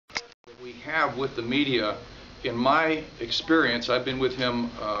have with the media, in my experience, I've been with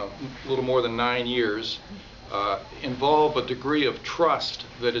him a little more than 9 years, involve a degree of trust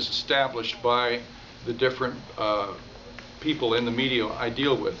that is established by the different people in the media I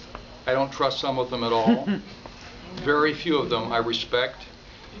deal with. I don't trust some of them at all. Very few of them I respect,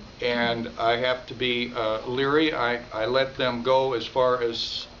 and I have to be leery. I let them go as far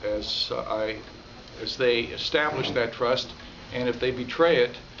as they establish that trust, and if they betray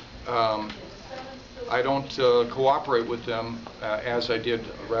it, I don't cooperate with them as I did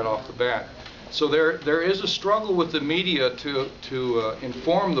right off the bat. So there is a struggle with the media to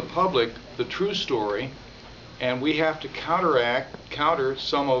inform the public the true story, and we have to counter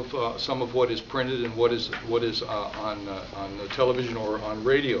some of what is printed and what is on television or on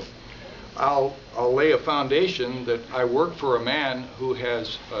radio. I'll lay a foundation that I work for a man who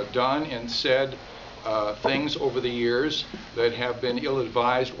has done and said things over the years that have been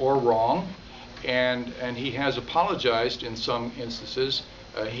ill-advised or wrong, and he has apologized in some instances.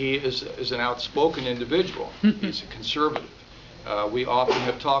 He is an outspoken individual. He's a conservative. We often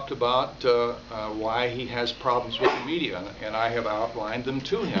have talked about why he has problems with the media, and I have outlined them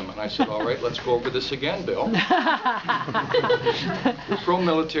to him. And I said, all right, let's go over this again, Bill. You're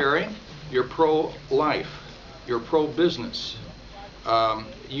pro-military, you're pro-life, you're pro-business.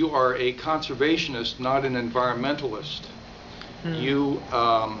 You are a conservationist, not an environmentalist. You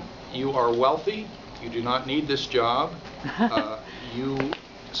are wealthy, you do not need this job, you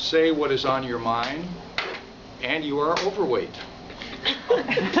say what is on your mind, and you are overweight.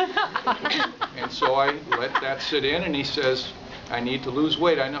 And so I let that sit in, and he says, I need to lose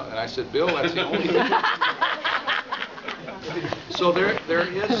weight, I know. And I said, Bill, that's the only thing. So there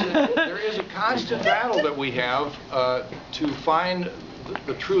is a constant battle that we have to find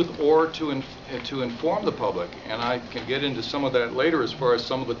the truth or to inform the public, and I can get into some of that later as far as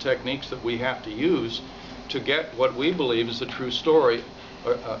some of the techniques that we have to use to get what we believe is the true story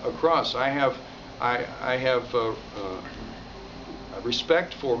across. I have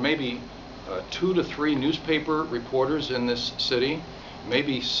respect for maybe 2 to 3 newspaper reporters in this city,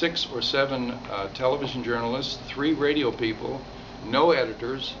 maybe 6 or 7 television journalists, 3 radio people, no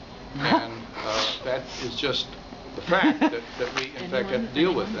editors, and that is just the fact that we in fact have to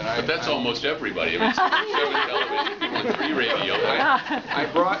deal with. And but that's almost everybody. I mean, 7 television people and 3 radio. I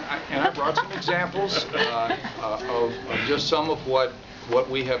brought some examples of just some of what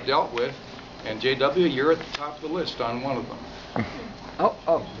we have dealt with, and JW, you're at the top of the list on one of them.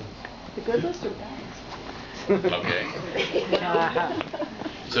 Oh. The good list or bad? Okay.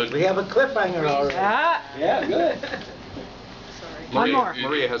 So we have a cliffhanger already. Yeah, good. Sorry. Maria, One more.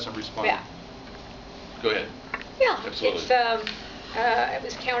 Maria hasn't responded. Yeah. Go ahead. Yeah, Absolutely. it's, I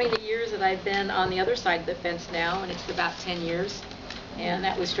was counting the years that I've been on the other side of the fence now, and it's about 10 years. And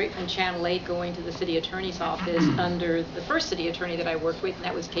that was straight from Channel 8 going to the city attorney's office under the first city attorney that I worked with, and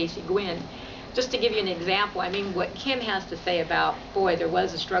that was Casey Gwynn. Just to give you an example, I mean, what Kim has to say about, boy, there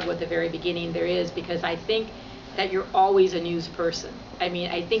was a struggle at the very beginning, there is, because I think that you're always a news person. I mean,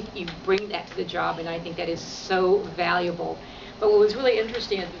 I think you bring that to the job, and I think that is so valuable. But what was really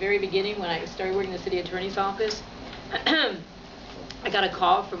interesting at the very beginning when I started working in the city attorney's office, I got a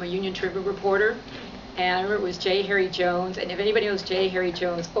call from a Union Tribune reporter, and I remember it was J. Harry Jones, and if anybody knows J. Harry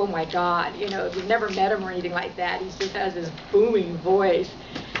Jones, oh my God, you know, we've never met him or anything like that. He just has this booming voice.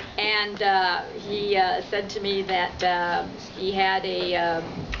 And he said to me that he had a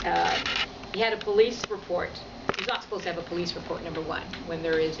police report. He's not supposed to have a police report, number one, when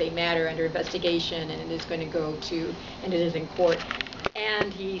there is a matter under investigation and it is going to go to, and it is in court.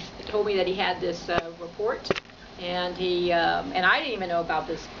 And he told me that he had this report, and and I didn't even know about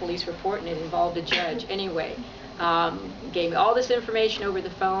this police report, and it involved a judge. Anyway, gave me all this information over the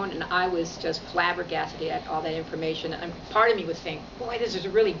phone, and I was just flabbergasted at all that information. And part of me was saying, boy, this is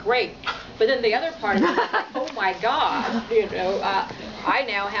really great. But then the other part of me was like, oh my God, you know, I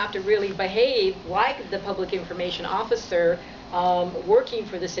now have to really behave like the public information officer working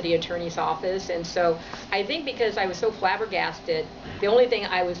for the city attorney's office. And so I think because I was so flabbergasted, the only thing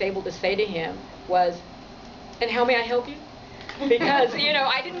I was able to say to him was, and how may I help you? Because, you know,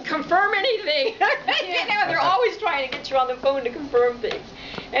 I didn't confirm anything. You know, they're always trying to get you on the phone to confirm things.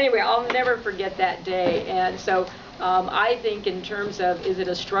 Anyway, I'll never forget that day. And so I think in terms of, is it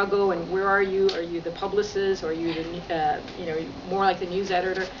a struggle, and where are you? Are you the publicist, or are you the, you know, more like the news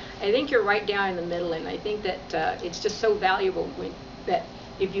editor? I think you're right down in the middle, and I think that it's just so valuable that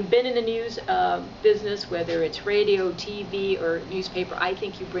if you've been in the news business, whether it's radio, TV, or newspaper, I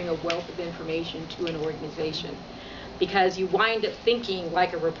think you bring a wealth of information to an organization, because you wind up thinking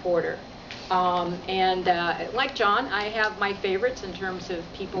like a reporter. Like John, I have my favorites in terms of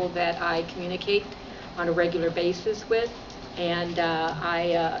people that I communicate on a regular basis with. And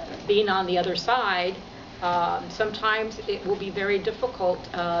being on the other side, sometimes it will be very difficult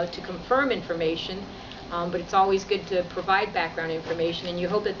to confirm information, but it's always good to provide background information, and you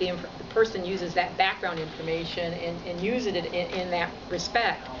hope that the person uses that background information and uses it in that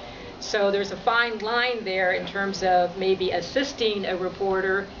respect. So there's a fine line there in terms of maybe assisting a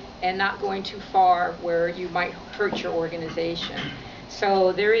reporter and not going too far where you might hurt your organization.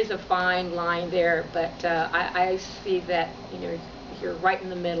 So there is a fine line there, but I see that you're right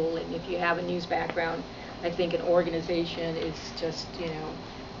in the middle, and if you have a news background, I think an organization is just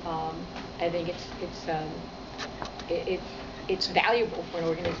I think it's valuable for an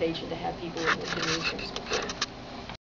organization to have people in the newsrooms before.